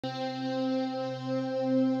Hello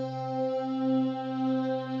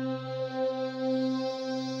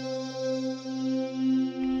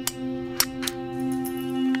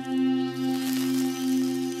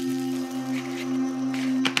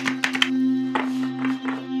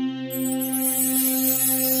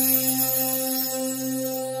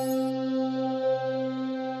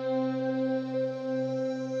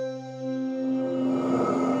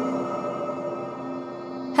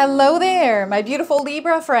there, my beautiful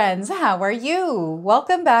Libra friends. How are you?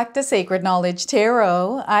 Welcome back to Sacred Knowledge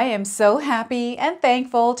Tarot. I am so happy and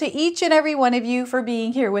thankful to each and every one of you for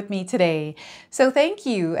being here with me today. So thank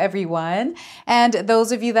you, everyone. And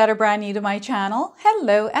those of you that are brand new to my channel,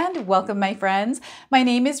 hello and welcome, my friends. My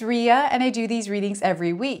name is Ria and I do these readings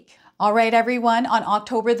every week. All right, everyone, on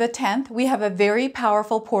October the 10th, we have a very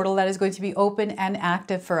powerful portal that is going to be open and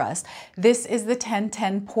active for us. This is the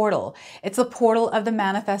 1010 portal. It's a portal of the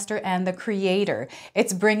manifestor and the creator.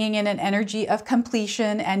 It's bringing in an energy of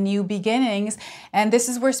completion and new beginnings. And this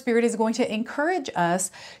is where Spirit is going to encourage us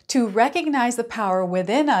to recognize the power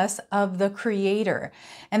within us of the creator.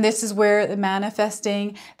 And this is where the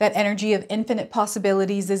manifesting, that energy of infinite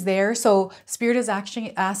possibilities is there. So Spirit is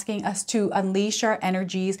actually asking us to unleash our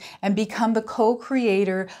energies and become the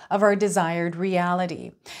co-creator of our desired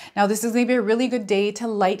reality. Now, this is going to be a really good day to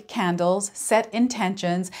light candles, set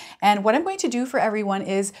intentions, and what I'm going to do for everyone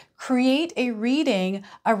is create a reading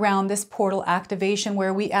around this portal activation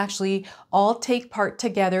where we actually all take part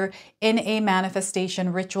together in a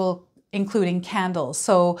manifestation ritual, including candles.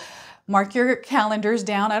 So mark your calendars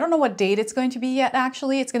down. I don't know what date it's going to be yet,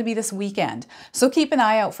 actually. It's going to be this weekend. So keep an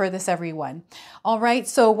eye out for this, everyone. All right,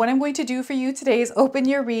 so what I'm going to do for you today is open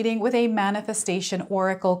your reading with a manifestation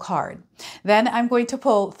oracle card. Then I'm going to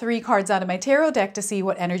pull 3 cards out of my tarot deck to see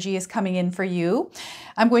what energy is coming in for you.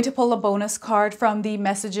 I'm going to pull a bonus card from the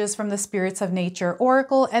Messages from the Spirits of Nature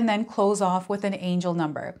Oracle and then close off with an angel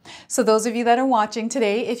number. So those of you that are watching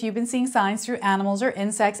today, if you've been seeing signs through animals or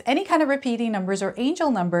insects, any kind of repeating numbers or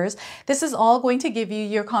angel numbers, this is all going to give you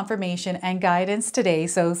your confirmation and guidance today.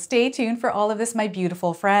 So stay tuned for all of this, my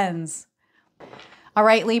beautiful friends. All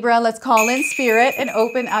right, Libra, let's call in Spirit and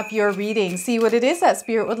open up your reading. See what it is that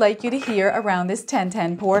Spirit would like you to hear around this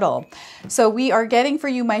 1010 portal. So we are getting for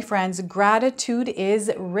you, my friends, gratitude is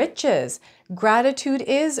riches. Gratitude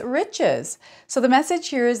is riches. So the message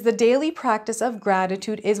here is the daily practice of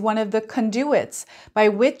gratitude is one of the conduits by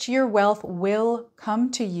which your wealth will come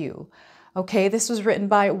to you. Okay, this was written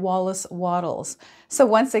by Wallace Wattles. So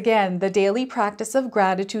once again, the daily practice of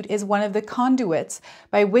gratitude is one of the conduits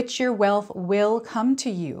by which your wealth will come to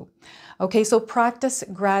you. Okay, so practice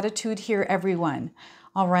gratitude here, everyone.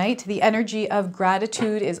 All right, the energy of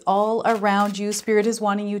gratitude is all around you. Spirit is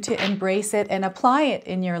wanting you to embrace it and apply it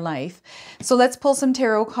in your life. So let's pull some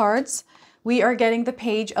tarot cards. We are getting the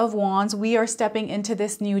Page of Wands. We are stepping into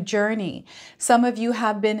this new journey. Some of you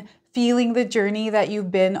have been feeling the journey that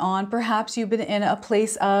you've been on. Perhaps you've been in a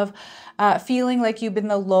place of feeling like you've been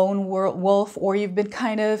the lone wolf, or you've been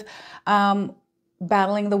kind of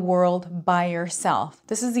battling the world by yourself.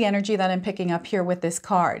 This is the energy that I'm picking up here with this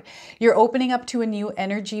card. You're opening up to a new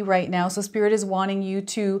energy right now. So Spirit is wanting you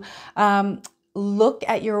to look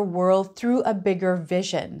at your world through a bigger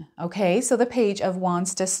vision. Okay, so the Page of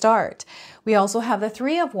Wands to start. We also have the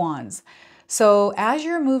 3 of Wands. So as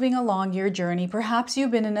you're moving along your journey, perhaps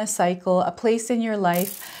you've been in a cycle, a place in your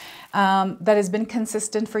life that has been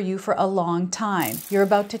consistent for you for a long time. You're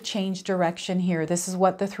about to change direction here. This is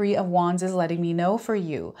what the 3 of Wands is letting me know for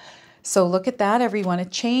you. So look at that, everyone, a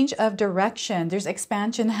change of direction. There's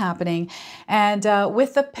expansion happening. And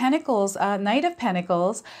with the Pentacles, Knight of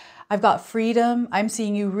Pentacles, I've got freedom. I'm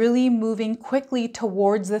seeing you really moving quickly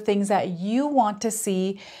towards the things that you want to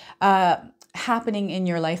see happening in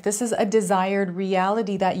your life. This is a desired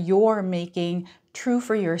reality that you're making true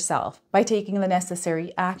for yourself by taking the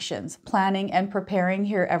necessary actions, planning and preparing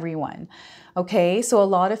here, everyone. Okay, so a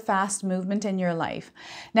lot of fast movement in your life.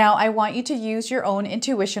 Now, I want you to use your own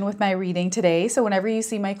intuition with my reading today. So whenever you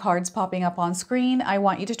see my cards popping up on screen, I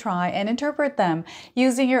want you to try and interpret them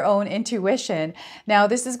using your own intuition. Now,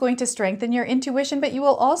 this is going to strengthen your intuition, but you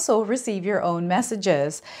will also receive your own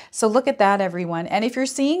messages. So look at that, everyone. And if you're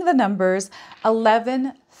seeing the numbers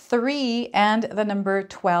 11, 3, and the number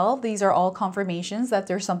 12, these are all confirmations that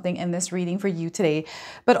there's something in this reading for you today.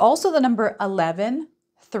 But also the number 11,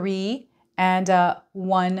 3, and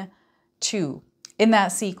 1, 2 in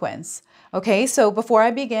that sequence. Okay, so before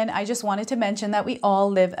I begin, I just wanted to mention that we all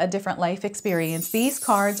live a different life experience. These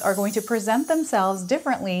cards are going to present themselves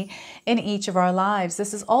differently in each of our lives.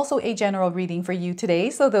 This is also a general reading for you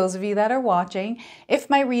today. So those of you that are watching, if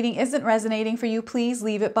my reading isn't resonating for you, please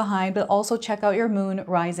leave it behind, but also check out your moon,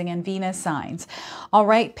 rising, and Venus signs. All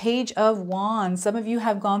right, Page of Wands. Some of you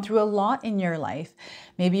have gone through a lot in your life.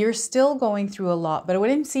 Maybe you're still going through a lot, but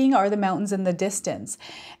what I'm seeing are the mountains in the distance.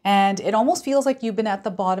 And it almost feels like you've been at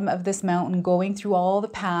the bottom of this mountain, going through all the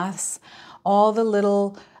paths, all the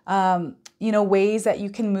little, ways that you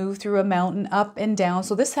can move through a mountain up and down.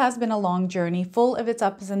 So this has been a long journey, full of its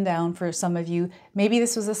ups and downs for some of you. Maybe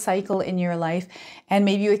this was a cycle in your life, and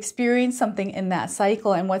maybe you experienced something in that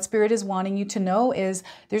cycle. And what Spirit is wanting you to know is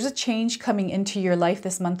there's a change coming into your life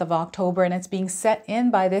this month of October, and it's being set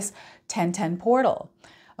in by this 1010 portal.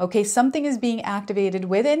 Okay, something is being activated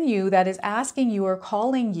within you that is asking you or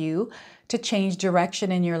calling you to change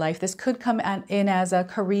direction in your life. This could come in as a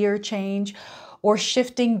career change or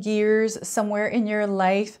shifting gears somewhere in your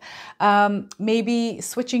life, maybe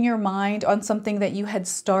switching your mind on something that you had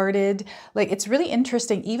started. Like, it's really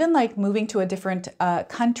interesting, even like moving to a different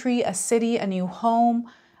country, a city, a new home.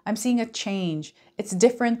 I'm seeing a change. It's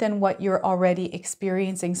different than what you're already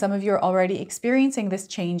experiencing. Some of you are already experiencing this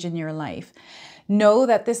change in your life. Know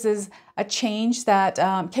that this is a change that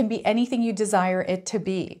can be anything you desire it to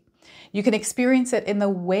be. You can experience it in the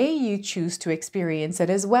way you choose to experience it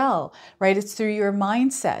as well, right? It's through your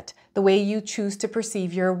mindset, the way you choose to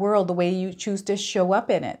perceive your world, the way you choose to show up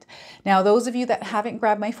in it. Now, those of you that haven't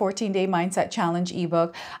grabbed my 14-day Mindset Challenge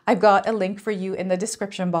ebook, I've got a link for you in the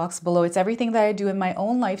description box below. It's everything that I do in my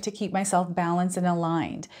own life to keep myself balanced and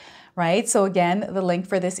aligned. Right? So again, the link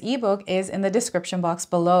for this ebook is in the description box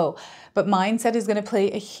below. But mindset is going to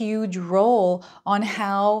play a huge role on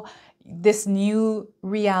how this new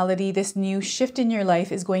reality, this new shift in your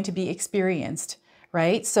life is going to be experienced,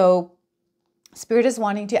 right? So Spirit is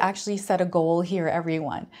wanting to actually set a goal here,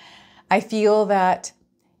 everyone. I feel that,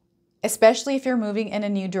 especially if you're moving in a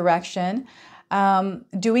new direction,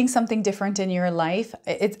 doing something different in your life,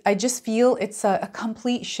 I just feel it's a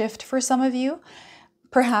complete shift for some of you.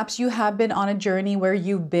 Perhaps you have been on a journey where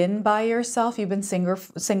you've been by yourself. You've been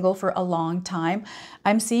single for a long time.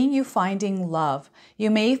 I'm seeing you finding love.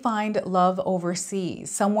 You may find love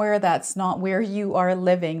overseas, somewhere that's not where you are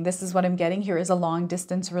living. This is what I'm getting here, is a long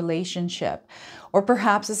distance relationship. Or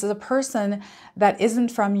perhaps this is a person that isn't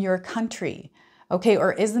from your country. Okay,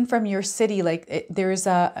 or isn't from your city. Like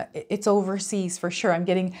it's overseas for sure. I'm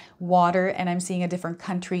getting water and I'm seeing a different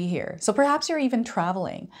country here. So perhaps you're even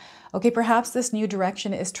traveling. Okay, perhaps this new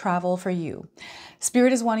direction is travel for you.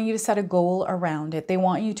 Spirit is wanting you to set a goal around it. They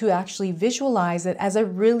want you to actually visualize it as a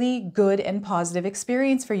really good and positive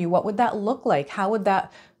experience for you. What would that look like? How would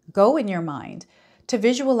that go in your mind? To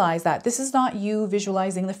visualize that. This is not you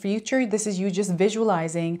visualizing the future. This is you just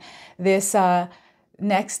visualizing this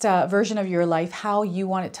next version of your life, how you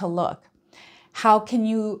want it to look.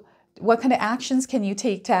 What kind of actions can you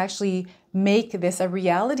take to actually make this a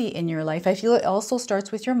reality in your life? I feel it also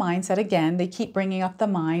starts with your mindset. Again, they keep bringing up the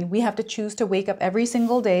mind. We have to choose to wake up every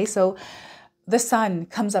single day. So the sun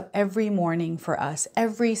comes up every morning for us.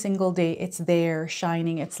 Every single day, it's there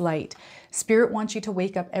shining its light. Spirit wants you to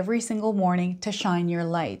wake up every single morning to shine your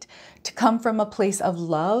light, to come from a place of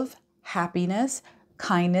love, happiness,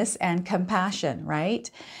 kindness, and compassion, right?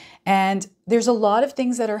 And there's a lot of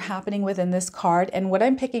things that are happening within this card. And what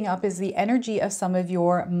I'm picking up is the energy of some of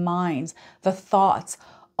your minds, the thoughts,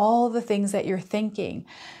 all the things that you're thinking.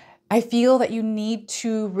 I feel that you need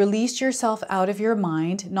to release yourself out of your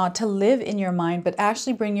mind, not to live in your mind, but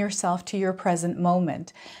actually bring yourself to your present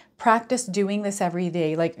moment. Practice doing this every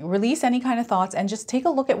day. Like, release any kind of thoughts and just take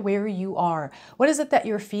a look at where you are. What is it that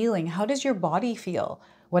you're feeling? How does your body feel?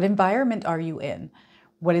 What environment are you in?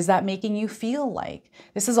 What is that making you feel like?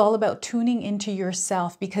 This is all about tuning into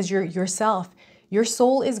yourself, because your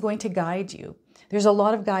soul is going to guide you. There's a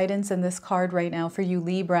lot of guidance in this card right now for you,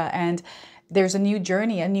 Libra, and there's a new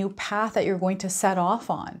journey, a new path that you're going to set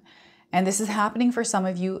off on. And this is happening for some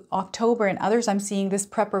of you October, and others I'm seeing this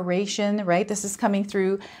preparation, right? This is coming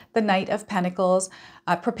through the Knight of Pentacles,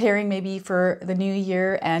 preparing maybe for the new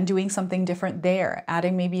year and doing something different there,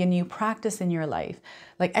 adding maybe a new practice in your life,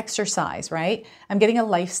 like exercise, right? I'm getting a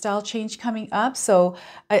lifestyle change coming up. So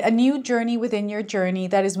a new journey within your journey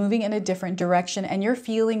that is moving in a different direction, and you're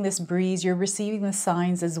feeling this breeze, you're receiving the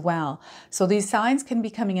signs as well. So these signs can be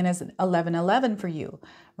coming in as 1111 for you,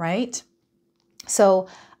 right? So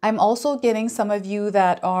I'm also getting some of you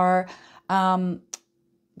that are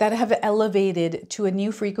that have elevated to a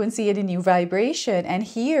new frequency and a new vibration. And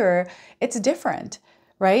here it's different,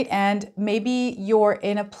 right? And maybe you're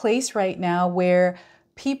in a place right now where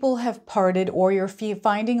people have parted, or you're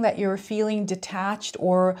finding that you're feeling detached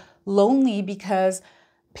or lonely because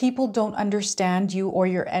people don't understand you or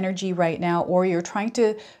your energy right now, or you're trying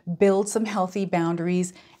to build some healthy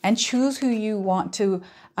boundaries and choose who you want to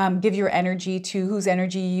give your energy to, whose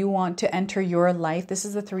energy you want to enter your life. This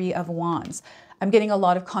is the Three of Wands. I'm getting a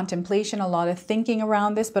lot of contemplation, a lot of thinking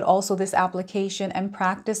around this, but also this application and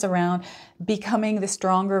practice around becoming the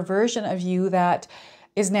stronger version of you that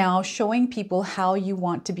is now showing people how you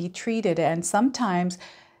want to be treated. And sometimes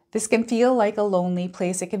this can feel like a lonely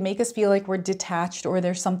place. It can make us feel like we're detached or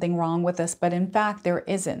there's something wrong with us, but in fact, there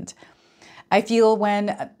isn't. I feel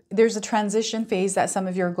when there's a transition phase that some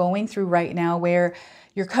of you are going through right now, where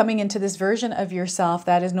you're coming into this version of yourself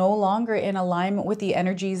that is no longer in alignment with the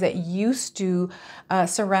energies that used to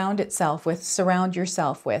surround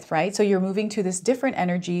yourself with, right? So you're moving to this different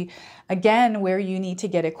energy, again, where you need to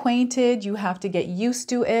get acquainted, you have to get used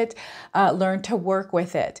to it, learn to work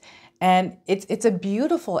with it. And it's a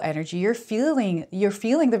beautiful energy. You're feeling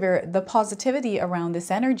the positivity around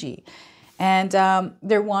this energy. And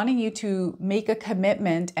they're wanting you to make a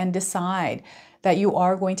commitment and decide that you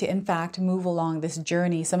are going to, in fact, move along this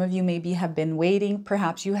journey. Some of you maybe have been waiting.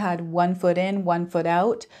 Perhaps you had one foot in, one foot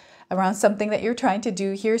out around something that you're trying to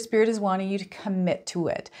do. Here, Spirit is wanting you to commit to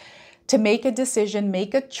it, to make a decision,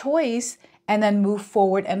 make a choice, and then move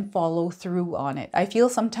forward and follow through on it. I feel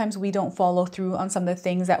sometimes we don't follow through on some of the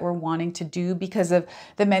things that we're wanting to do because of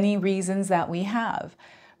the many reasons that we have,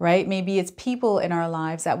 right? Maybe it's people in our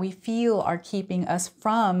lives that we feel are keeping us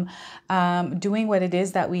from doing what it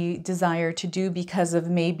is that we desire to do because of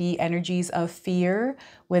maybe energies of fear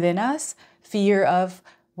within us, fear of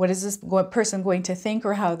what is this person going to think,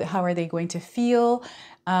 or how are they going to feel?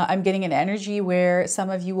 I'm getting an energy where some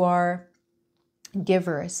of you are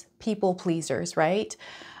givers, people pleasers, right?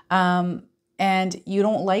 And you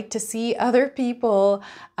don't like to see other people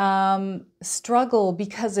struggle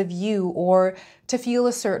because of you, or to feel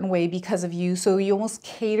a certain way because of you. So you almost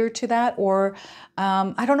cater to that, or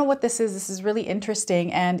I don't know what this is. This is really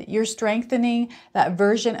interesting. And you're strengthening that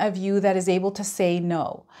version of you that is able to say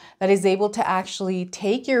no, that is able to actually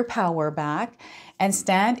take your power back and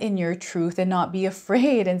stand in your truth and not be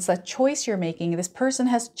afraid. And it's a choice you're making. This person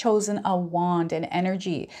has chosen a wand, an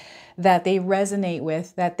energy that they resonate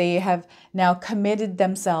with, that they have now committed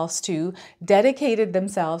themselves to, dedicated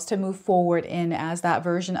themselves to move forward in as that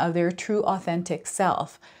version of their true authentic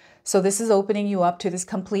self. So this is opening you up to this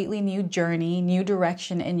completely new journey, new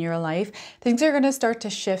direction in your life. Things are going to start to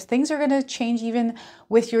shift. Things are going to change even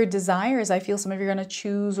with your desires. I feel some of you are going to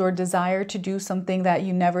choose or desire to do something that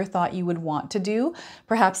you never thought you would want to do.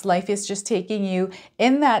 Perhaps life is just taking you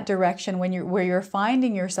in that direction where you're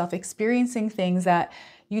finding yourself experiencing things that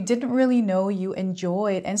you didn't really know you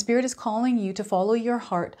enjoyed. And Spirit is calling you to follow your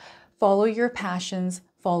heart, follow your passions,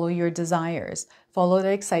 follow your desires, follow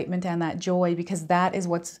the excitement and that joy, because that is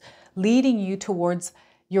what's leading you towards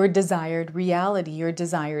your desired reality, your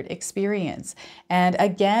desired experience. And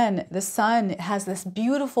again, the sun has this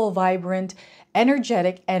beautiful, vibrant,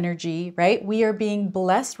 energetic energy, right? We are being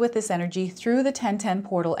blessed with this energy through the 1010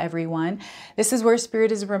 portal, everyone. This is where Spirit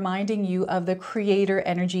is reminding you of the creator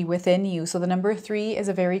energy within you. So the number 3 is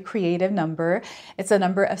a very creative number. It's a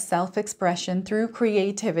number of self-expression through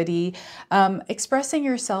creativity, expressing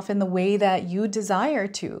yourself in the way that you desire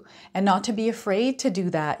to, and not to be afraid to do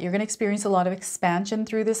that. You're going to experience a lot of expansion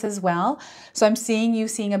through this as well. So I'm seeing you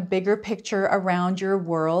seeing a bigger picture around your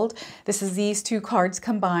world. This is these two cards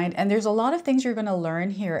combined, and there's a lot of things you're going to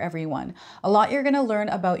learn here, everyone. A lot you're going to learn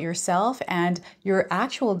about yourself and your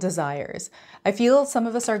actual desires. I feel some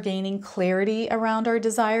of us are gaining clarity around our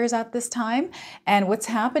desires at this time, and what's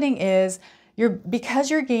happening is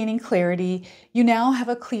because you're gaining clarity, you now have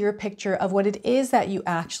a clear picture of what it is that you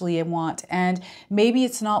actually want. And maybe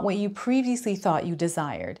it's not what you previously thought you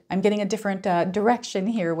desired. I'm getting a different direction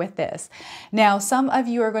here with this. Now, some of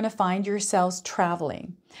you are going to find yourselves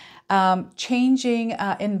traveling, changing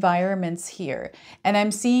environments here. And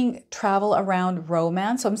I'm seeing travel around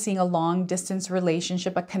romance. So I'm seeing a long distance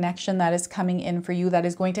relationship, a connection that is coming in for you that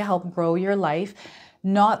is going to help grow your life.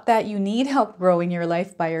 Not that you need help growing your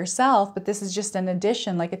life by yourself, but this is just an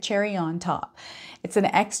addition, like a cherry on top. It's an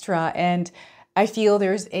extra, and I feel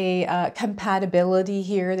there's a compatibility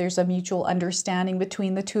here. There's a mutual understanding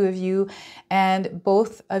between the two of you, and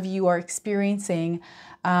both of you are experiencing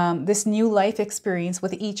this new life experience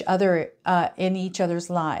with each other in each other's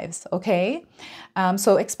lives, okay?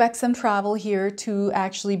 So expect some travel here to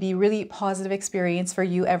actually be really positive experience for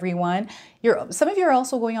you, everyone. Some of you are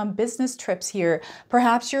also going on business trips here.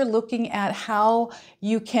 Perhaps you're looking at how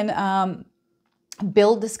you can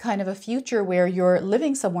build this kind of a future where you're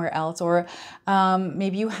living somewhere else, or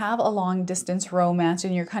maybe you have a long distance romance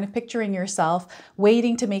and you're kind of picturing yourself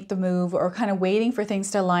waiting to make the move, or kind of waiting for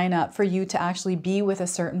things to line up for you to actually be with a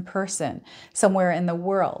certain person somewhere in the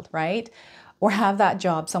world, right? Or have that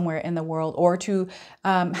job somewhere in the world, or to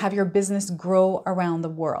have your business grow around the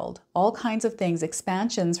world. All kinds of things,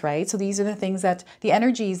 expansions, right? So these are the things that, the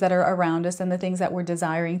energies that are around us and the things that we're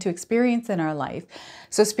desiring to experience in our life.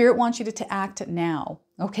 So Spirit wants you to act now.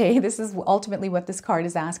 Okay, this is ultimately what this card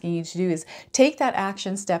is asking you to do, is take that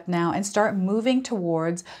action step now and start moving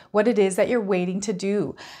towards what it is that you're waiting to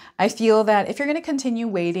do. I feel that if you're going to continue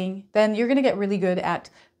waiting, then you're going to get really good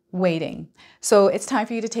at waiting. So it's time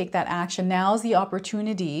for you to take that action. Now is the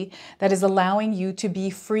opportunity that is allowing you to be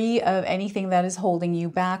free of anything that is holding you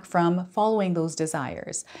back from following those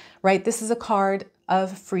desires, right? This is a card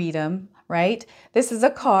of freedom, right? This is a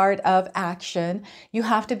card of action. You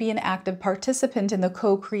have to be an active participant in the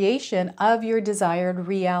co-creation of your desired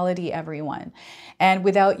reality, everyone. And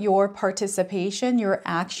without your participation, your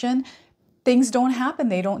action, things don't happen.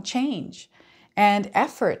 They don't change. And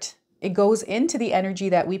effort, it goes into the energy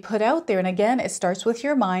that we put out there. And again, it starts with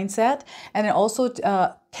your mindset, and it also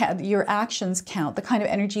your actions count, the kind of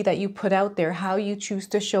energy that you put out there, how you choose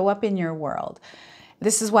to show up in your world.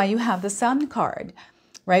 This is why you have the Sun card,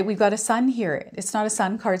 right? We've got a sun here. It's not a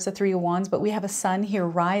sun card, it's a Three of Wands, but we have a sun here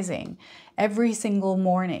rising every single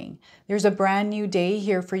morning. There's a brand new day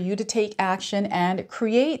here for you to take action and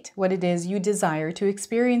create what it is you desire to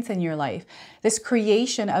experience in your life. This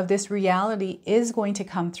creation of this reality is going to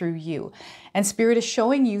come through you. And Spirit is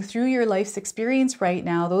showing you through your life's experience right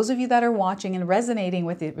now, those of you that are watching and resonating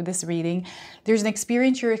with this reading, there's an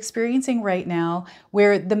experience you're experiencing right now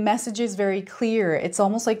where the message is very clear. It's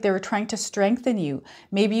almost like they're trying to strengthen you.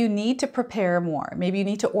 Maybe you need to prepare more. Maybe you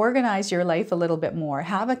need to organize your life a little bit more.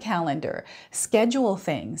 Have a calendar, schedule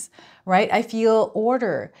things, right? I feel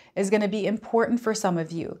order is going to be important for some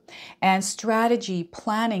of you. And strategy,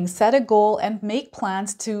 planning, set a goal and make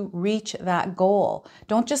plans to reach that goal.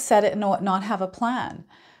 Don't just set it and not have a plan,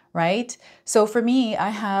 right? So for me, I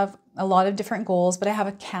have a lot of different goals, but I have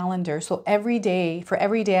a calendar. So every day,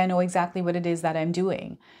 I know exactly what it is that I'm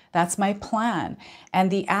doing. That's my plan. And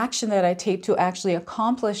the action that I take to actually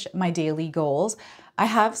accomplish my daily goals, I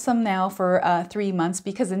have some now for 3 months,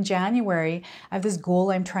 because in January, I have this goal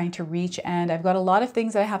I'm trying to reach, and I've got a lot of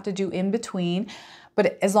things that I have to do in between.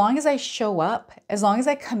 But as long as I show up, as long as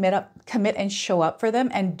I commit and show up for them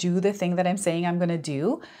and do the thing that I'm saying I'm going to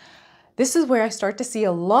do, this is where I start to see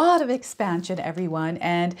a lot of expansion, everyone.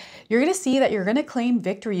 And you're going to see that you're going to claim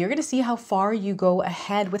victory. You're going to see how far you go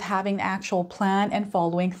ahead with having an actual plan and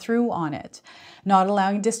following through on it. Not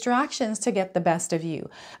allowing distractions to get the best of you.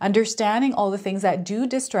 Understanding all the things that do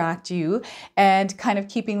distract you and kind of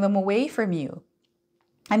keeping them away from you.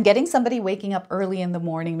 I'm getting somebody waking up early in the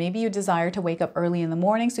morning. Maybe you desire to wake up early in the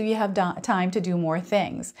morning so you have time to do more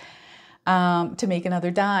things. To make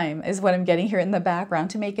another dime is what I'm getting here in the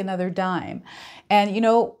background, to make another dime. And you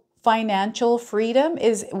know, financial freedom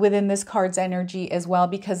is within this card's energy as well,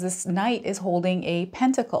 because this knight is holding a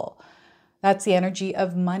pentacle. That's the energy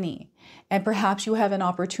of money. And perhaps you have an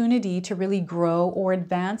opportunity to really grow or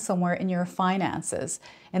advance somewhere in your finances,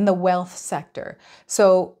 in the wealth sector.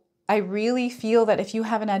 So I really feel that if you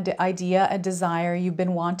have an idea, a desire you've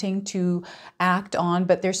been wanting to act on,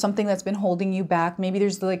 but there's something that's been holding you back, maybe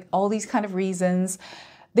there's like all these kind of reasons,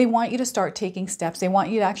 they want you to start taking steps. They want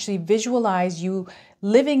you to actually visualize you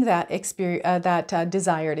living that experience,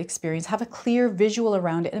 desired experience. Have a clear visual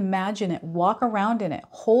around it. Imagine it. Walk around in it.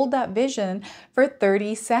 Hold that vision for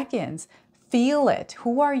 30 seconds. Feel it.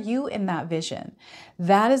 Who are you in that vision?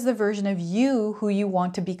 That is the version of you who you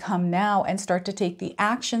want to become now, and start to take the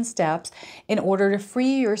action steps in order to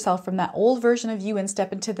free yourself from that old version of you and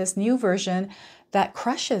step into this new version that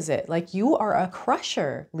crushes it. Like you are a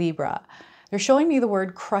crusher, Libra. They're showing me the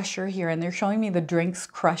word crusher here, and they're showing me the drinks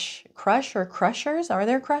crush or crushers. Are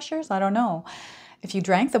there crushers? I don't know. If you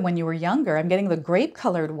drank them when you were younger, I'm getting the grape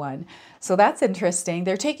colored one. So that's interesting.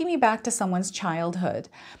 They're taking me back to someone's childhood.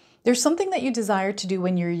 There's something that you desire to do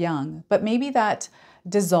when you're young, but maybe that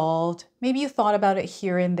dissolved. Maybe you thought about it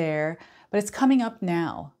here and there, but it's coming up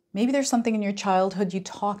now. Maybe there's something in your childhood you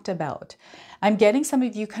talked about. I'm getting some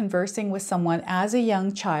of you conversing with someone as a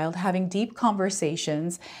young child, having deep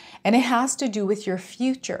conversations, and it has to do with your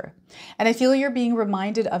future. And I feel you're being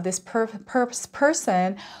reminded of this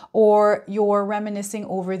person, or you're reminiscing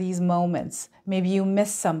over these moments. Maybe you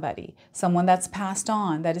miss somebody, someone that's passed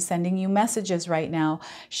on, that is sending you messages right now,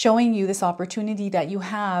 showing you this opportunity that you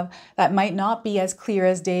have that might not be as clear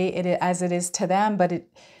as it is to them, but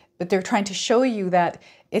they're trying to show you that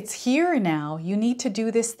It's here now. You need to do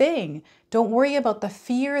this thing. Don't worry about the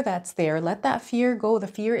fear that's there. Let that fear go. The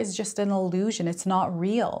fear is just an illusion. It's not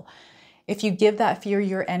real. If you give that fear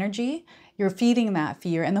your energy, you're feeding that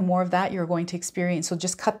fear, and the more of that you're going to experience. So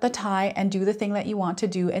just cut the tie and do the thing that you want to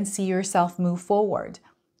do and see yourself move forward,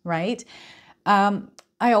 right?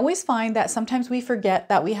 I always find that sometimes we forget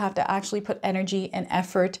that we have to actually put energy and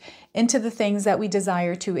effort into the things that we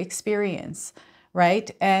desire to experience, right?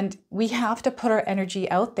 And we have to put our energy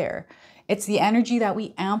out there. It's the energy that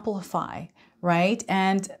we amplify, right?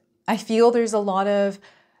 And I feel there's a lot of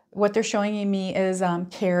what they're showing in me is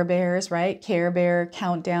Care Bears, right? Care Bear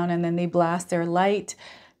countdown, and then they blast their light.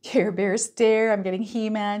 Care Bear stare. I'm getting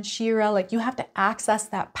He-Man, She-Ra. Like, you have to access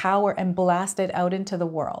that power and blast it out into the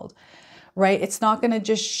world, right? It's not going to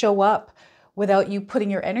just show up without you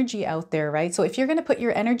putting your energy out there, right? So if you're going to put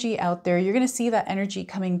your energy out there, you're going to see that energy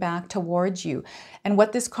coming back towards you. And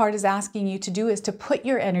what this card is asking you to do is to put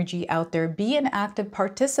your energy out there, be an active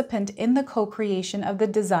participant in the co-creation of the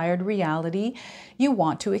desired reality you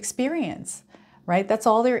want to experience, right? That's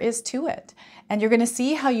all there is to it. And you're going to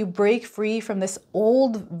see how you break free from this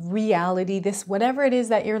old reality, this whatever it is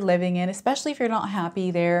that you're living in, especially if you're not happy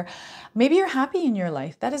there. Maybe you're happy in your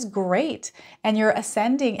life. That is great. And you're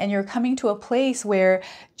ascending and you're coming to a place where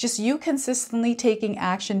just you consistently taking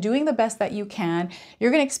action, doing the best that you can,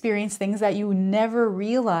 you're going to experience things that you never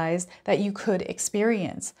realized that you could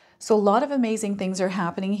experience. So a lot of amazing things are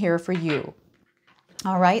happening here for you.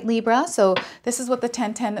 All right, Libra, so this is what the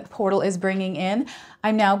 1010 portal is bringing in.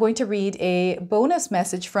 I'm now going to read a bonus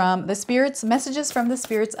message from the Spirits, Messages from the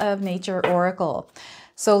Spirits of Nature Oracle.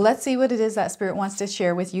 So let's see what it is that Spirit wants to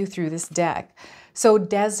share with you through this deck. So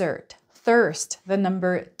desert, thirst, the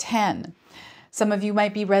number 10. Some of you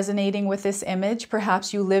might be resonating with this image.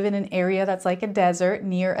 Perhaps you live in an area that's like a desert,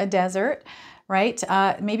 near a desert, right?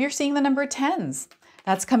 Maybe you're seeing the number 10s.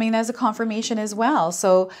 That's coming as a confirmation as well.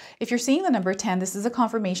 So if you're seeing the number 10, this is a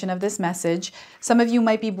confirmation of this message. Some of you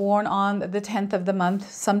might be born on the 10th of the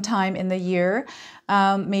month, sometime in the year.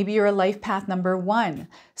 Maybe you're a life path number 1.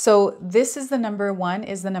 So this is the number 1,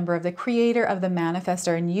 is the number of the creator, of the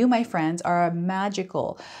manifester. And you, my friends, are a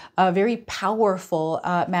magical, very powerful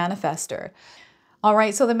manifester. All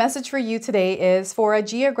right, so the message for you today is, for a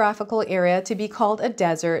geographical area to be called a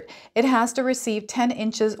desert, it has to receive 10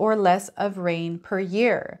 inches or less of rain per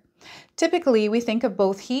year. Typically, we think of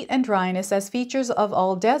both heat and dryness as features of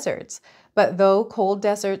all deserts. But though cold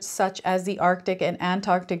deserts such as the Arctic and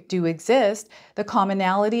Antarctic do exist, the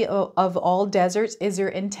commonality of all deserts is your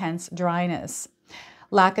intense dryness.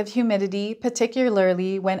 Lack of humidity,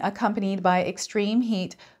 particularly when accompanied by extreme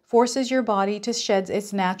heat, forces your body to shed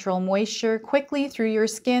its natural moisture quickly through your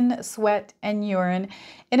skin, sweat, and urine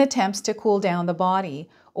in attempts to cool down the body,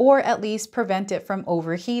 or at least prevent it from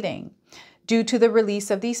overheating. Due to the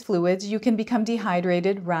release of these fluids, you can become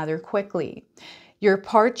dehydrated rather quickly. Your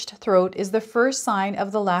parched throat is the first sign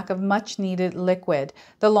of the lack of much needed liquid.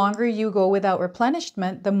 The longer you go without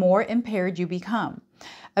replenishment, the more impaired you become.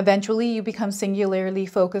 Eventually, you become singularly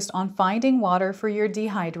focused on finding water for your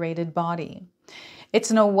dehydrated body. It's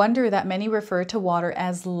no wonder that many refer to water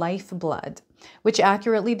as lifeblood, which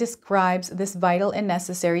accurately describes this vital and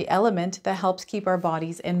necessary element that helps keep our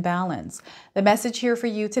bodies in balance. The message here for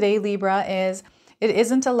you today, Libra, is it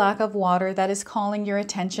isn't a lack of water that is calling your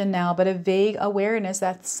attention now, but a vague awareness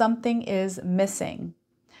that something is missing.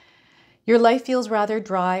 Your life feels rather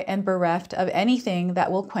dry and bereft of anything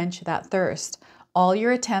that will quench that thirst. All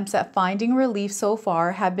your attempts at finding relief so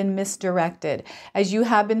far have been misdirected, as you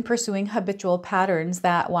have been pursuing habitual patterns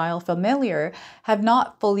that, while familiar, have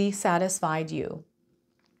not fully satisfied you.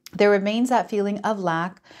 There remains that feeling of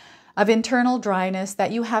lack, of internal dryness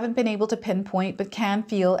that you haven't been able to pinpoint but can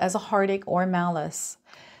feel as a heartache or malice.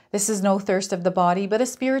 This is no thirst of the body, but a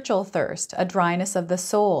spiritual thirst, a dryness of the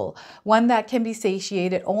soul, one that can be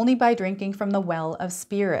satiated only by drinking from the well of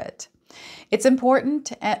spirit. It's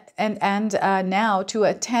important now to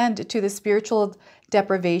attend to the spiritual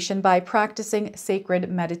deprivation by practicing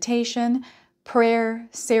sacred meditation, prayer,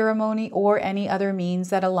 ceremony, or any other means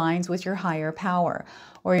that aligns with your higher power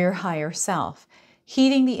or your higher self.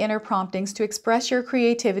 Heeding the inner promptings to express your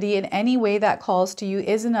creativity in any way that calls to you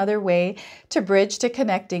is another way to bridge to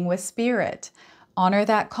connecting with spirit. Honor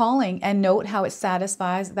that calling and note how it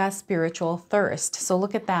satisfies that spiritual thirst. So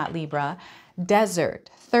look at that, Libra. Desert,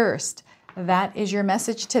 thirst. That is your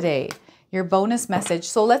message today, your bonus message.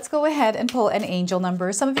 So let's go ahead and pull an angel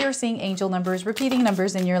number. Some of you are seeing angel numbers, repeating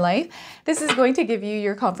numbers in your life. This is going to give you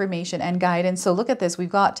your confirmation and guidance. So look at this. We've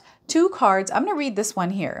got 2 cards. I'm going to read this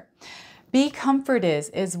one here. Be comforted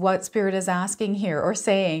is what Spirit is asking here, or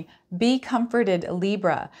saying, be comforted,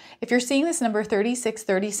 Libra. If you're seeing this number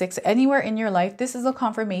 3636 anywhere in your life, this is a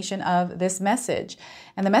confirmation of this message.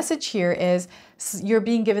 And the message here is you're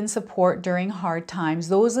being given support during hard times.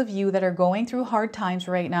 Those of you that are going through hard times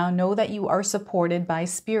right now, know that you are supported by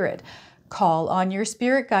Spirit. Call on your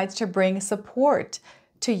spirit guides to bring support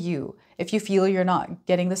to you if you feel you're not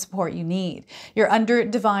getting the support you need. You're under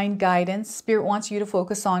divine guidance. Spirit wants you to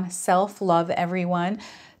focus on self-love, everyone.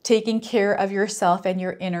 Taking care of yourself and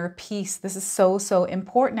your inner peace. This is so, so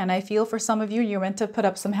important. And I feel for some of you, you're meant to put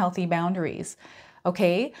up some healthy boundaries.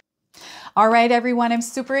 Okay? All right, everyone, I'm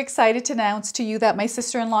super excited to announce to you that my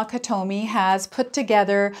sister-in-law Katomi has put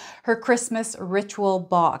together her Christmas ritual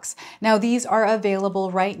box. Now, these are available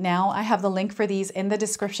right now. I have the link for these in the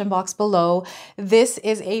description box below. This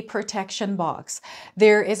is a protection box.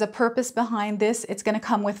 There is a purpose behind this. It's going to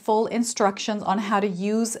come with full instructions on how to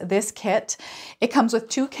use this kit. It comes with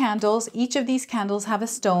 2 candles. Each of these candles have a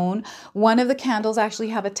stone. One of the candles actually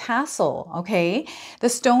have a tassel, okay? The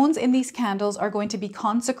stones in these candles are going to be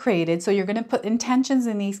consecrated, so you're going to put intentions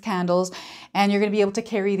in these candles and you're going to be able to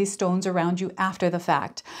carry these stones around you after the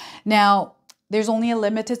fact. Now, there's only a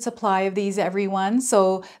limited supply of these, everyone.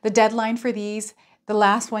 So the deadline for these, the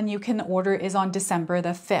last one you can order is on December the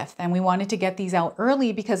 5th. And we wanted to get these out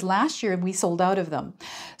early because last year we sold out of them.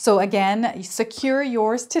 So again, secure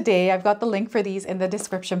yours today. I've got the link for these in the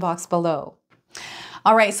description box below.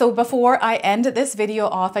 All right, so before I end this video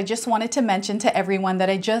off, I just wanted to mention to everyone that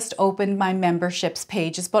I just opened my memberships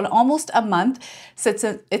page. It's been almost a month since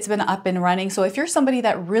it's been up and running. So if you're somebody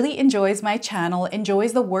that really enjoys my channel,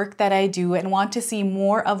 enjoys the work that I do, and want to see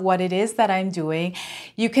more of what it is that I'm doing,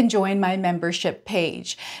 you can join my membership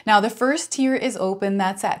page. Now, the first tier is open.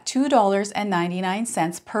 That's at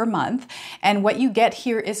 $2.99 per month. And what you get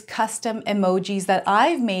here is custom emojis that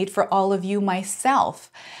I've made for all of you myself.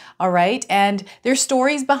 All right, and there's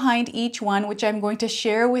stories behind each one, which I'm going to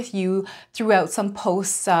share with you throughout some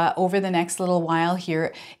posts over the next little while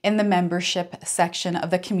here in the membership section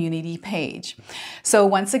of the community page. So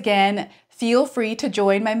once again, feel free to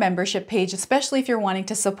join my membership page, especially if you're wanting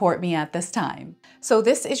to support me at this time. So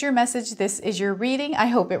this is your message. This is your reading. I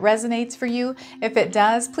hope it resonates for you. If it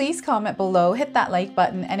does, please comment below, hit that like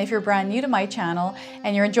button. And if you're brand new to my channel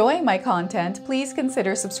and you're enjoying my content, please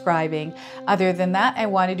consider subscribing. Other than that, I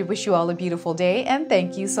wanted to wish you all a beautiful day and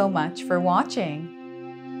thank you so much for watching.